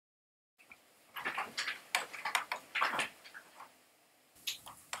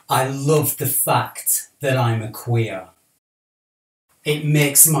I love the fact that I'm a queer. It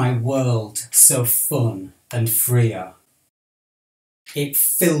makes my world so fun and freer. It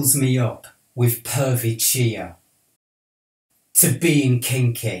fills me up with pervy cheer. To being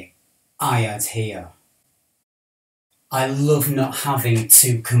kinky, I adhere. I love not having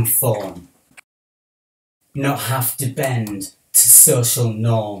to conform, not have to bend to social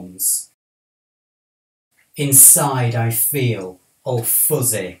norms. Inside I feel all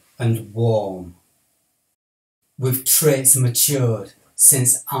fuzzy and warm, with traits matured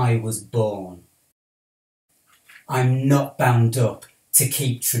since I was born. I'm not bound up to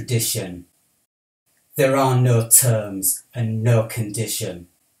keep tradition. There are no terms and no condition,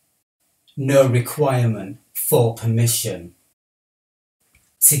 no requirement for permission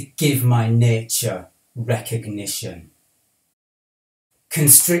to give my nature recognition.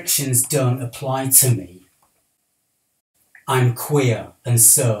 Constrictions don't apply to me. I'm queer, and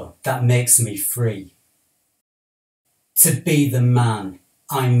so that makes me free to be the man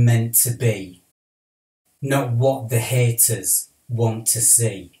I'm meant to be, not what the haters want to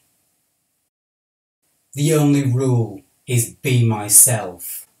see. The only rule is be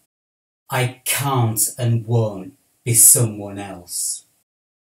myself. I can't and won't be someone else.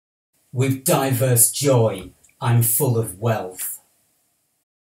 With diverse joy, I'm full of wealth.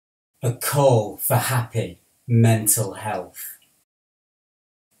 A call for happy mental health.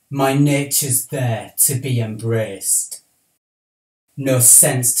 My nature's there to be embraced. No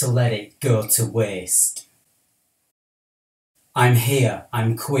sense to let it go to waste. I'm here,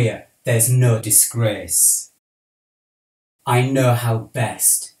 I'm queer, there's no disgrace. I know how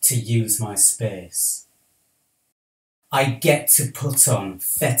best to use my space. I get to put on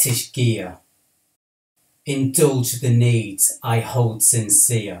fetish gear, indulge the needs I hold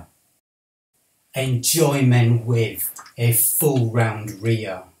sincere, enjoy men with a full round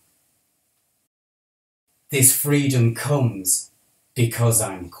rear. This freedom comes because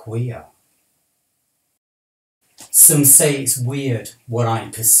I'm queer. Some say it's weird what I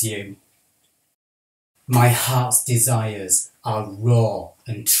pursue. My heart's desires are raw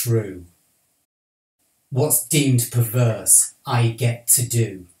and true. What's deemed perverse, I get to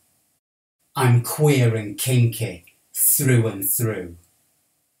do. I'm queer and kinky through and through.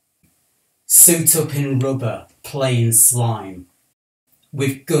 Suit up in rubber, playing slime.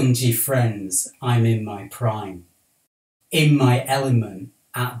 With gungy friends, I'm in my prime. In my element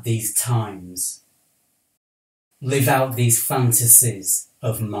at these times. Live out these fantasies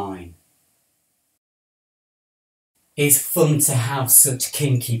of mine. It's fun to have such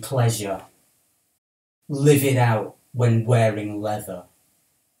kinky pleasure. Live it out when wearing leather.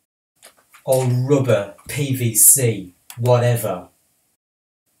 Or rubber, PVC, whatever.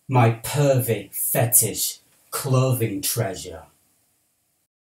 My pervy fetish clothing treasure.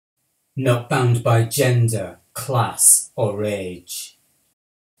 Not bound by gender, class or age.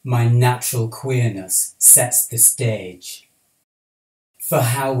 My natural queerness sets the stage for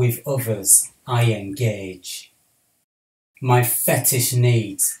how with others I engage. My fetish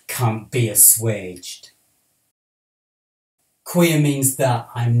needs can't be assuaged. Queer means that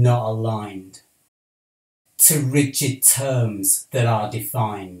I'm not aligned to rigid terms that are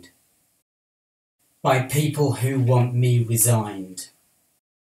defined by people who want me resigned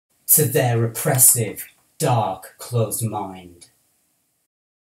to their oppressive, dark, closed mind.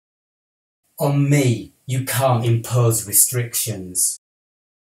 On me, you can't impose restrictions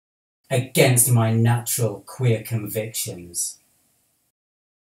against my natural queer convictions.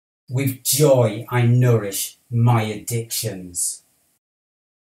 With joy I nourish my addictions,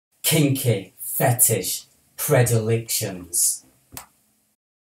 kinky, fetish, predilections.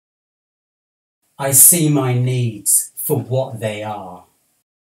 I see my needs for what they are.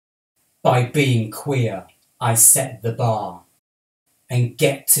 By being queer, I set the bar and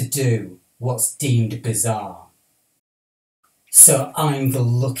get to do what's deemed bizarre. So I'm the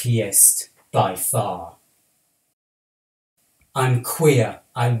luckiest by far. I'm queer,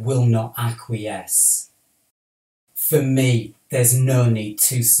 I will not acquiesce. For me, there's no need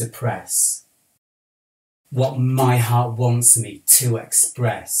to suppress what my heart wants me to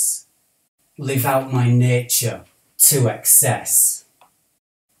express. Live out my nature to excess.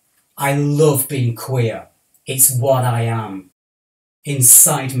 I love being queer, it's what I am.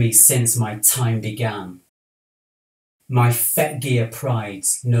 Inside me since my time began. My fetgear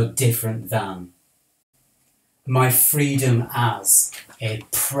pride's no different than my freedom as a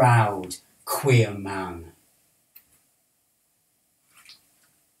proud queer man.